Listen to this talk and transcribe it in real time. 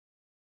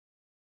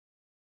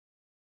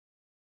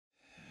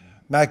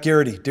Matt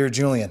Garrity, dear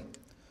Julian.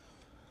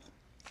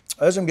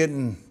 As I'm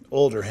getting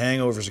older,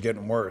 hangovers are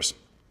getting worse.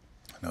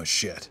 No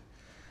shit.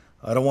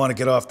 I don't want to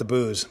get off the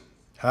booze.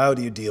 How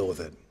do you deal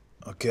with it?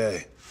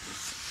 Okay.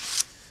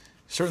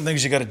 Certain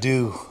things you got to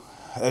do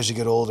as you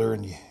get older,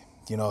 and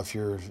you know, if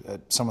you're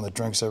someone that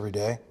drinks every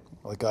day,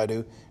 like I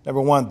do. Number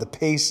one, the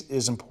pace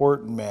is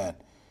important, man.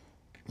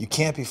 You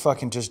can't be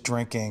fucking just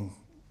drinking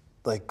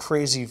like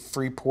crazy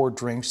free pour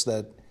drinks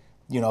that,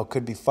 you know,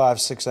 could be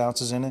 5-6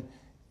 ounces in it.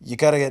 You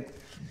got to get,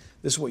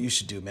 this is what you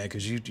should do, man,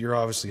 because you're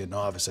obviously a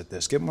novice at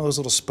this. Get one of those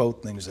little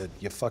spout things that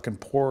you fucking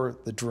pour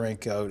the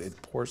drink out.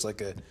 It pours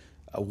like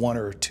a 1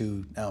 or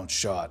 2 ounce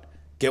shot.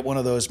 Get one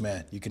of those,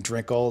 man. You can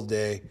drink all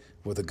day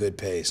with a good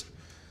pace.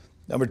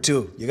 Number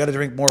two, you got to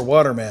drink more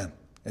water, man.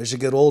 As you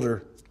get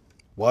older,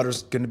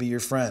 water's going to be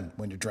your friend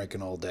when you're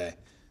drinking all day.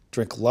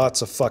 Drink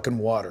lots of fucking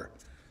water.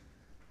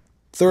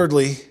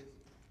 Thirdly,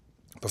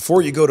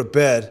 before you go to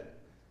bed,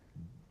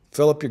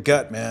 fill up your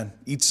gut, man.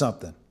 Eat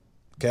something,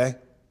 okay?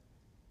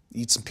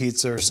 Eat some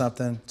pizza or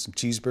something, some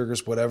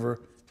cheeseburgers, whatever.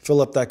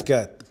 Fill up that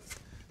gut.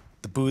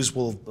 The booze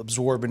will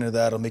absorb into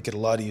that. It'll make it a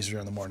lot easier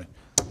in the morning.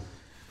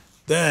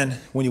 Then,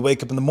 when you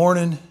wake up in the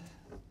morning,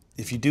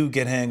 if you do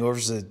get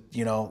hangovers,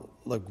 you know,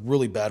 like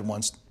really bad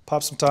ones,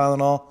 pop some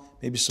Tylenol,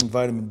 maybe some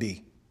vitamin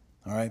B,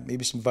 all right?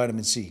 Maybe some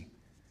vitamin C.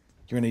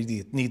 You're going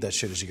to need that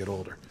shit as you get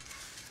older.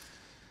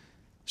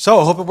 So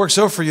I hope it works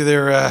out for you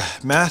there,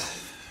 Matt,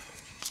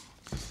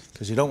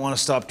 because you don't want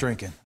to stop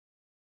drinking.